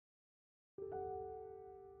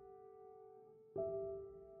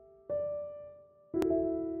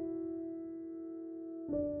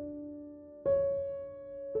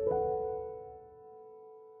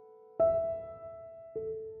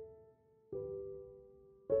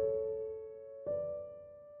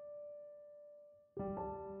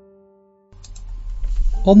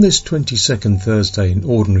On this 22nd Thursday in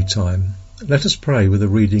Ordinary Time, let us pray with a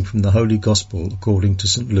reading from the Holy Gospel according to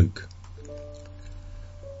St. Luke.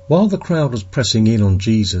 While the crowd was pressing in on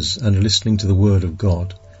Jesus and listening to the word of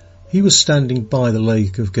God, he was standing by the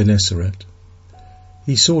Lake of Gennesaret.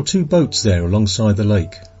 He saw two boats there alongside the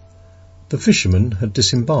lake. The fishermen had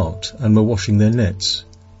disembarked and were washing their nets.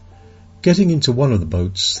 Getting into one of the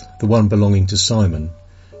boats, the one belonging to Simon,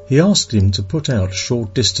 he asked him to put out a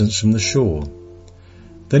short distance from the shore.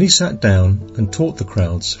 Then he sat down and taught the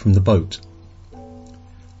crowds from the boat.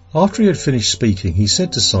 After he had finished speaking, he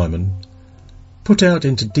said to Simon, "Put out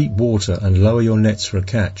into deep water and lower your nets for a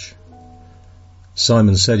catch."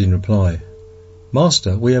 Simon said in reply,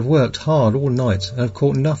 "Master, we have worked hard all night and have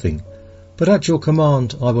caught nothing, but at your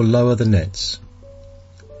command I will lower the nets."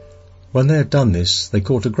 When they had done this, they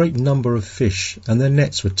caught a great number of fish, and their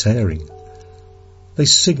nets were tearing. They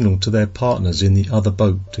signalled to their partners in the other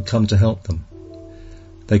boat to come to help them.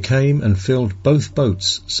 They came and filled both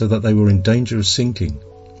boats so that they were in danger of sinking.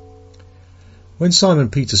 When Simon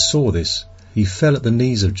Peter saw this, he fell at the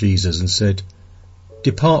knees of Jesus and said,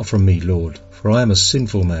 "Depart from me, Lord, for I am a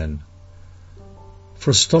sinful man."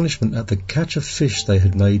 For astonishment at the catch of fish they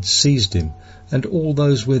had made seized him and all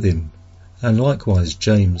those with him, and likewise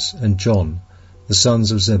James and John, the sons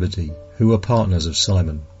of Zebedee, who were partners of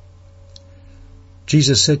Simon.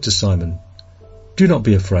 Jesus said to Simon, "Do not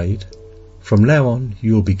be afraid. From now on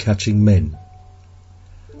you will be catching men."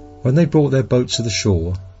 When they brought their boats to the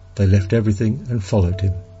shore, they left everything and followed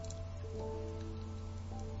him.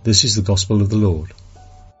 This is the Gospel of the Lord.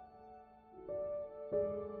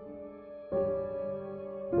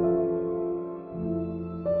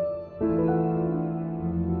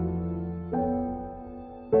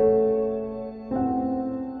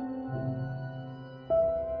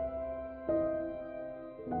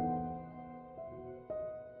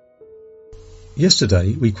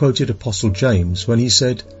 Yesterday we quoted Apostle James when he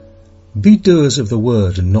said, "Be doers of the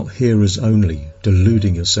word and not hearers only,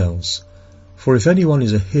 deluding yourselves. For if anyone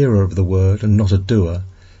is a hearer of the word and not a doer,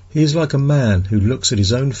 he is like a man who looks at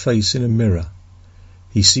his own face in a mirror.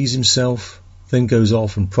 He sees himself, then goes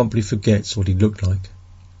off and promptly forgets what he looked like."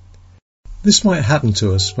 This might happen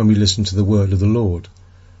to us when we listen to the word of the Lord.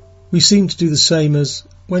 We seem to do the same as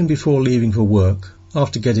when, before leaving for work,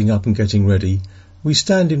 after getting up and getting ready, we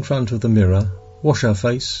stand in front of the mirror, wash our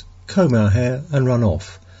face, comb our hair and run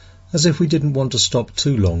off, as if we didn't want to stop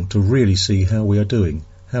too long to really see how we are doing,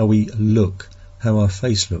 how we look, how our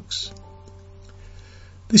face looks.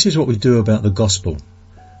 This is what we do about the gospel.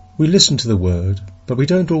 We listen to the word, but we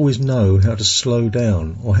don't always know how to slow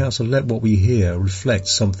down or how to let what we hear reflect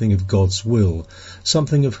something of God's will,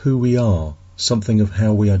 something of who we are, something of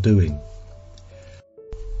how we are doing.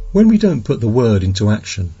 When we don't put the word into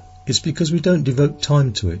action, it's because we don't devote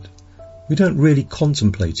time to it. We don't really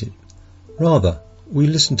contemplate it. Rather, we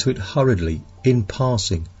listen to it hurriedly, in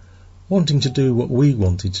passing, wanting to do what we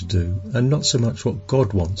wanted to do and not so much what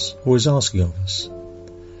God wants or is asking of us.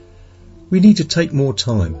 We need to take more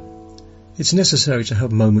time. It's necessary to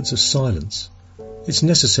have moments of silence. It's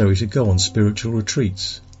necessary to go on spiritual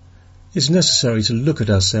retreats. It's necessary to look at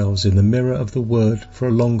ourselves in the mirror of the Word for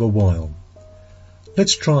a longer while.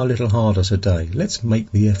 Let's try a little harder today. Let's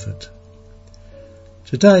make the effort.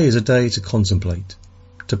 Today is a day to contemplate,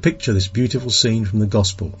 to picture this beautiful scene from the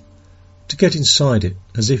Gospel, to get inside it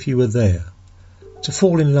as if you were there, to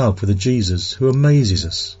fall in love with a Jesus who amazes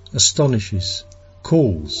us, astonishes,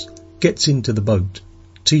 calls, gets into the boat,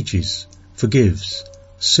 teaches, forgives,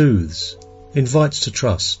 soothes, invites to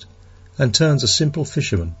trust, and turns a simple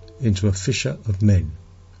fisherman into a fisher of men.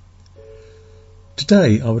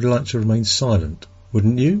 Today I would like to remain silent,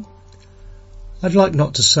 wouldn't you? I'd like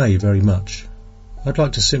not to say very much. I'd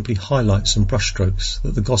like to simply highlight some brushstrokes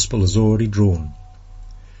that the Gospel has already drawn.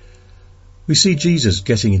 We see Jesus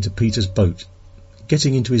getting into Peter's boat,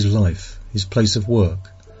 getting into his life, his place of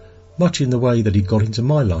work, much in the way that he got into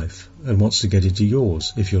my life and wants to get into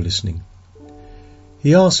yours if you're listening.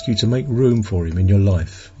 He asks you to make room for him in your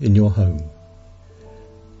life, in your home.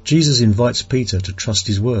 Jesus invites Peter to trust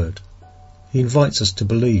his word. He invites us to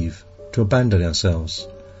believe, to abandon ourselves,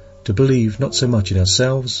 to believe not so much in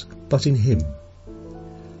ourselves, but in him.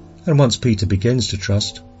 And once Peter begins to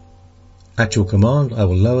trust, "At your command I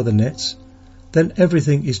will lower the nets," then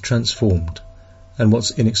everything is transformed, and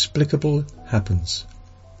what's inexplicable happens.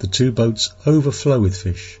 The two boats overflow with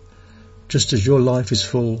fish, just as your life is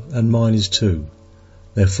full and mine is too.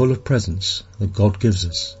 They're full of presents that God gives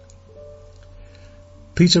us.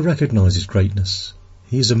 Peter recognises greatness.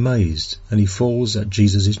 He is amazed and he falls at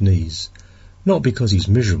Jesus' knees, not because he's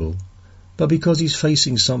miserable, but because he's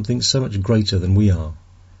facing something so much greater than we are.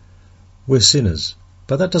 We're sinners,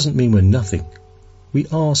 But that doesn't mean we're nothing. We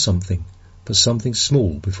are something, but something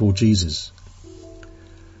small before Jesus.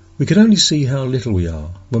 We can only see how little we are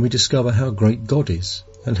when we discover how great God is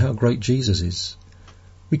and how great Jesus is.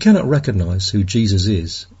 We cannot recognise who Jesus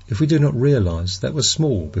is if we do not realise that we're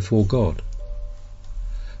small before God.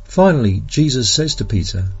 Finally, Jesus says to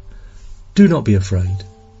Peter, "Do not be afraid.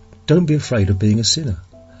 Don't be afraid of being a sinner.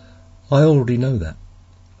 I already know that."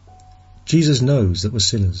 Jesus knows that we're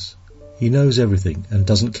sinners. He knows everything and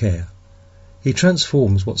doesn't care. He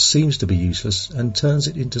transforms what seems to be useless and turns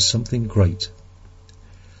it into something great.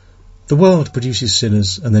 The world produces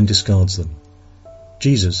sinners and then discards them.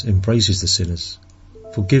 Jesus embraces the sinners,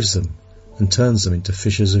 forgives them, and turns them into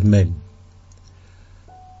fishers of men.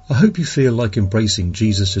 I hope you feel like embracing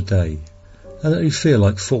Jesus today, and that you feel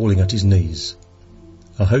like falling at his knees.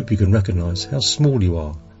 I hope you can recognise how small you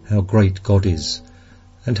are, how great God is,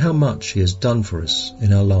 and how much he has done for us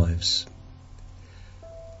in our lives.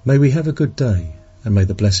 May we have a good day, and may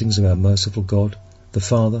the blessings of our merciful God, the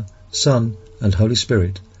Father, Son, and Holy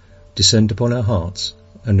Spirit descend upon our hearts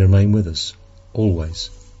and remain with us always.